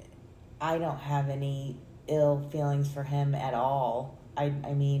 I don't have any ill feelings for him at all. I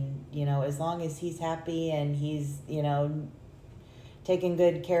mean, as long as he's happy and he's, taking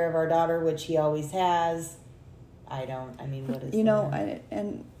good care of our daughter, which he always has, what is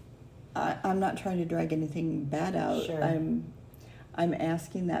I'm not trying to drag anything bad out. Sure. I'm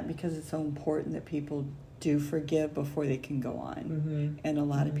asking that because it's so important that people do forgive before they can go on. Mm-hmm. And a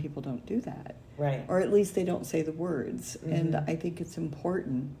lot of people don't do that. Right. Or at least they don't say the words. Mm-hmm. And I think it's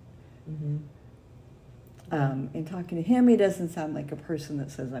important. Mm-hmm. In talking to him, he doesn't sound like a person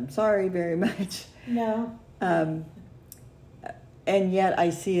that says, I'm sorry very much. No. And yet I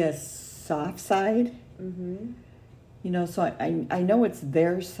see a soft side. Mm-hmm. So I know it's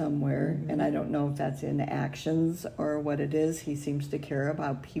there somewhere, mm-hmm. and I don't know if that's in actions or what it is. He seems to care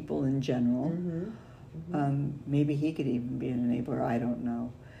about people in general. Mm-hmm. Mm-hmm. Maybe he could even be an enabler. I don't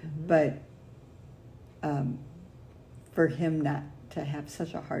know. Mm-hmm. But for him not to have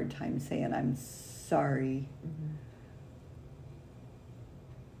such a hard time saying, I'm sorry, mm-hmm.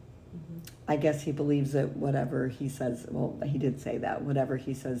 Mm-hmm. I guess he believes that whatever he says, well, he did say that, whatever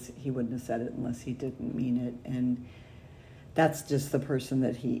he says, he wouldn't have said it unless he didn't mean it. And that's just the person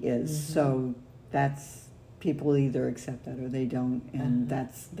that he is. Mm-hmm. So people either accept that or they don't, and uh-huh.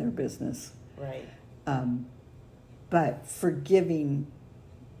 that's their business. Right. But forgiving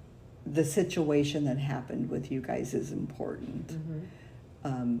the situation that happened with you guys is important.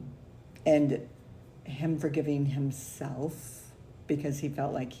 Mm-hmm. And him forgiving himself because he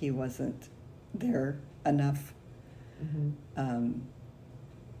felt like he wasn't there enough. Mm-hmm.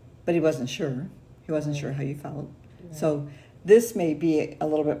 But he wasn't sure. He wasn't Right. sure how you felt. Right. So this may be a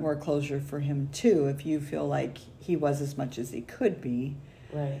little bit more closure for him too, if you feel like he was as much as he could be.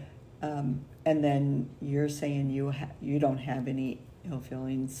 Right. And then you're saying you don't have any ill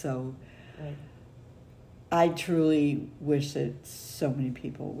feelings. So Right. I truly wish that so many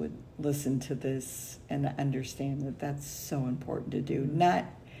people would listen to this and understand that that's so important to do. Mm-hmm.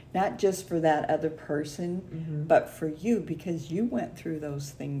 Not just for that other person, mm-hmm. but for you, because you went through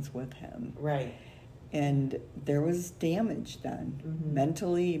those things with him. Right. And there was damage done, mm-hmm.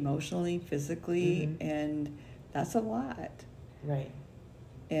 mentally, emotionally, physically, mm-hmm. and that's a lot. Right.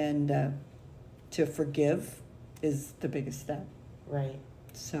 And to forgive is the biggest step. Right.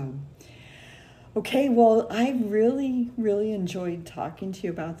 So, okay, well, I really, really enjoyed talking to you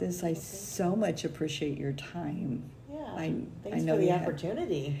about this. I so much appreciate your time. Yeah, thanks know for the you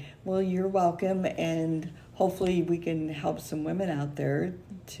opportunity. Well, you're welcome, and hopefully we can help some women out there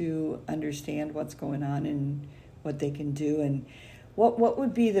to understand what's going on and what they can do. And what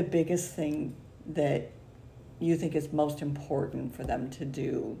would be the biggest thing that you think is most important for them to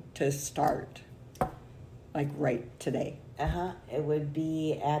do to start, like right today? It would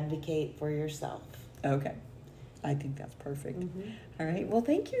be advocate for yourself. Okay. I think that's perfect. Mm-hmm. All right. Well,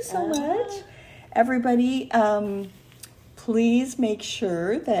 thank you so much. Everybody, please make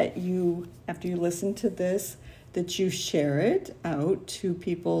sure that you, after you listen to this, that you share it out to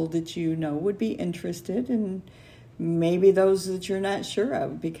people that you know would be interested, and maybe those that you're not sure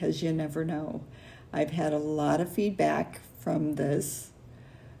of, because you never know. I've had a lot of feedback from this,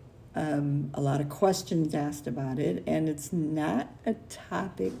 a lot of questions asked about it, and it's not a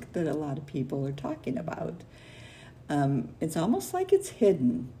topic that a lot of people are talking about. It's almost like it's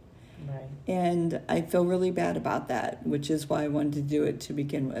hidden. Right. And I feel really bad about that, which is why I wanted to do it to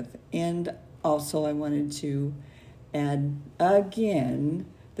begin with. And also I wanted to add again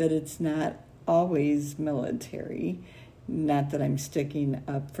that it's not always military. Not that I'm sticking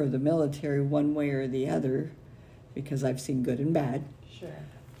up for the military one way or the other, because I've seen good and bad. Sure.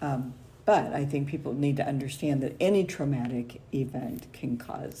 But I think people need to understand that any traumatic event can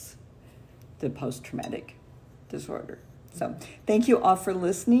cause the post-traumatic disorder. So thank you all for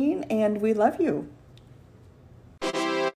listening, and we love you.